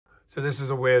So this is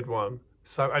a weird one.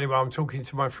 So anyway, I'm talking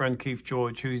to my friend Keith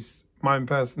George, who's my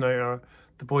impersonator,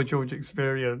 the Boy George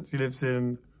Experience. He lives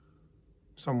in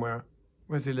somewhere.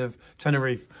 Where does he live?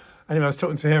 Tenerife. Anyway, I was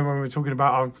talking to him when we were talking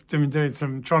about, I've been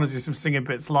trying to do some singing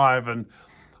bits live, and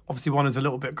obviously one is a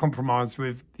little bit compromised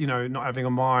with, you know, not having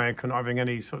a mic and not having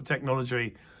any sort of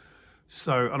technology.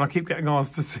 So, and I keep getting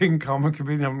asked to sing Karma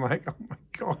Chameleon. I'm like, oh my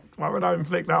God, why would I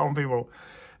inflict that on people?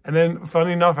 And then,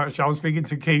 funny enough, actually, I was speaking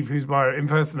to Keith, who's my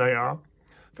impersonator,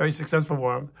 very successful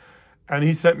one, and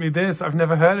he sent me this. I've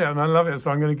never heard it, and I love it, so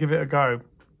I'm going to give it a go.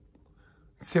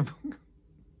 See if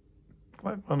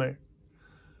quite funny.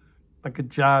 Like a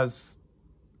jazz.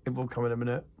 It will come in a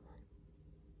minute.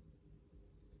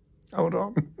 Hold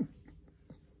on.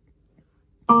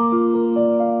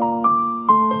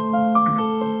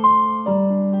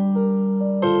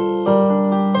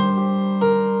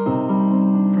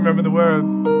 Remember the words.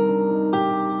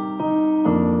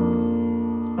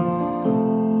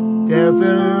 There's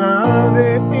a love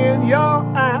in your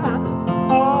eyes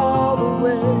all the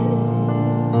way.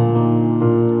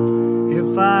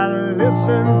 If I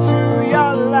listen to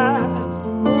your lies,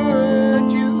 would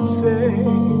you say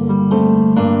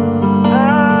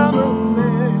I'm a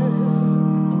man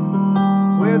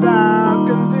without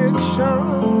conviction?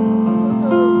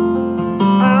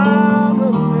 I'm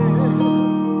a man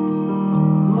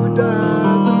who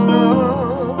doesn't know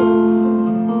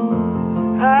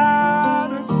how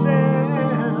to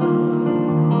sound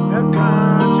a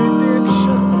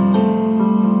contradiction.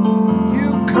 You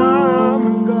come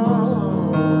and go,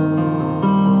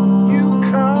 you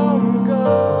come and go.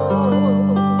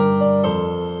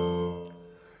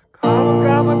 Come,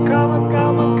 come, come,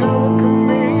 come, come,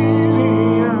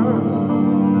 chameleon.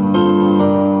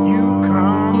 You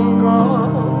come and go.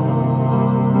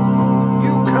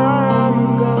 You come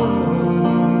and go.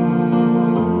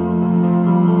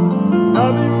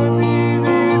 Loving would be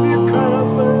easy if you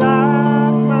come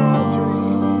like my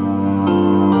dream.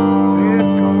 Red,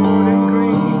 gold, and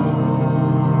green.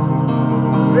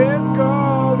 Red,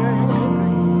 gold, and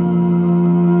green.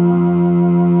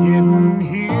 Didn't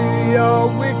hear your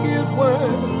wicked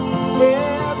words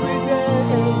every day.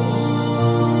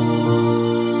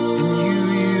 And you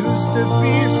used to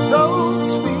be so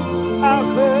sweet. I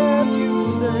heard you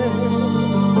say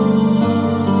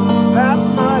that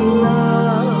my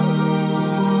love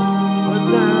was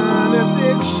an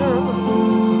addiction.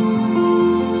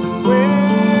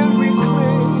 When we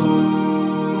cling,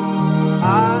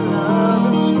 our love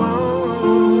is strong.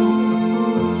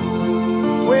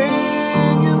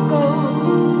 When you go,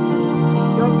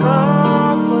 you're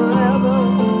gone forever.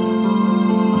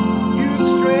 You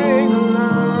string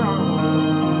along,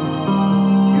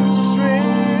 you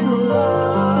string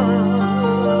along.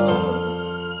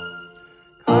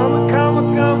 Come, come,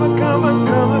 come, come,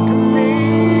 come,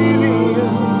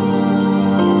 chameleon.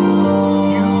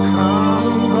 You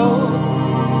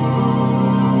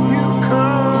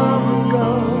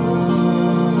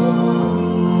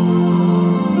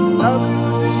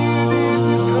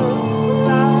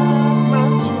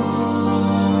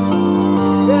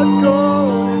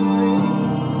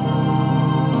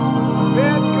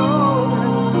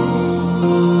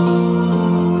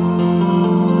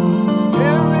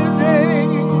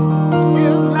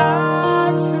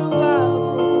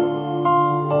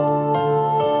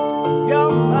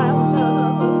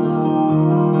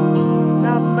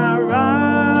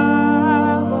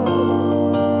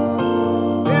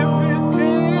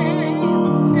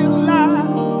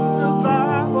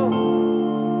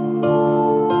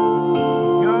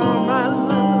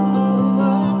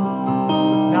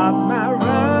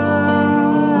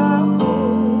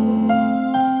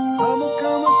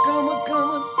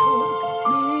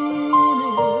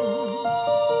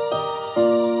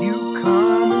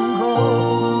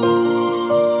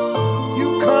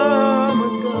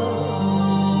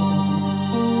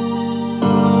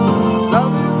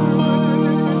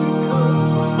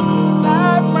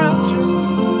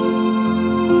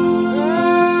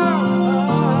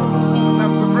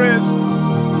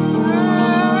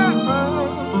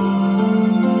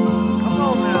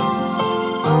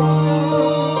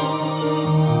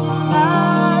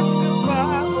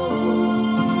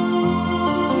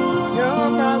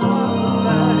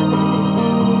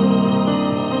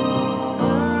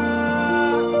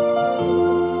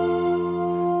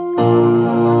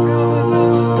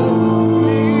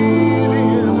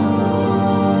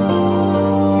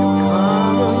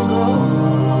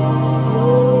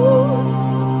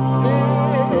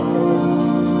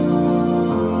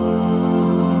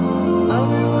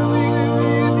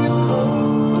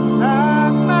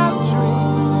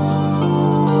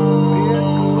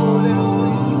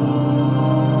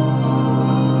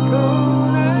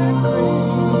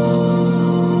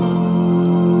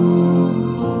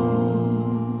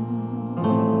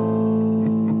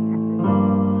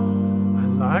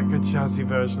like a jazzy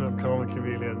version of Karma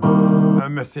Chameleon. I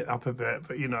messed it up a bit,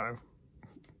 but you know,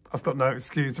 I've got no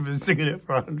excuse. I've been singing it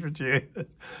for 100 years.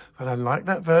 But I like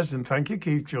that version. Thank you,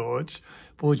 Keith George.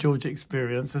 Boy George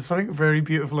Experience. There's something very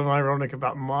beautiful and ironic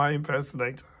about my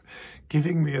impersonator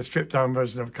giving me a stripped-down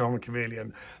version of Karma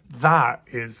Chameleon. That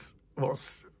is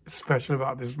what's special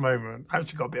about this moment. I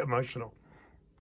actually got a bit emotional.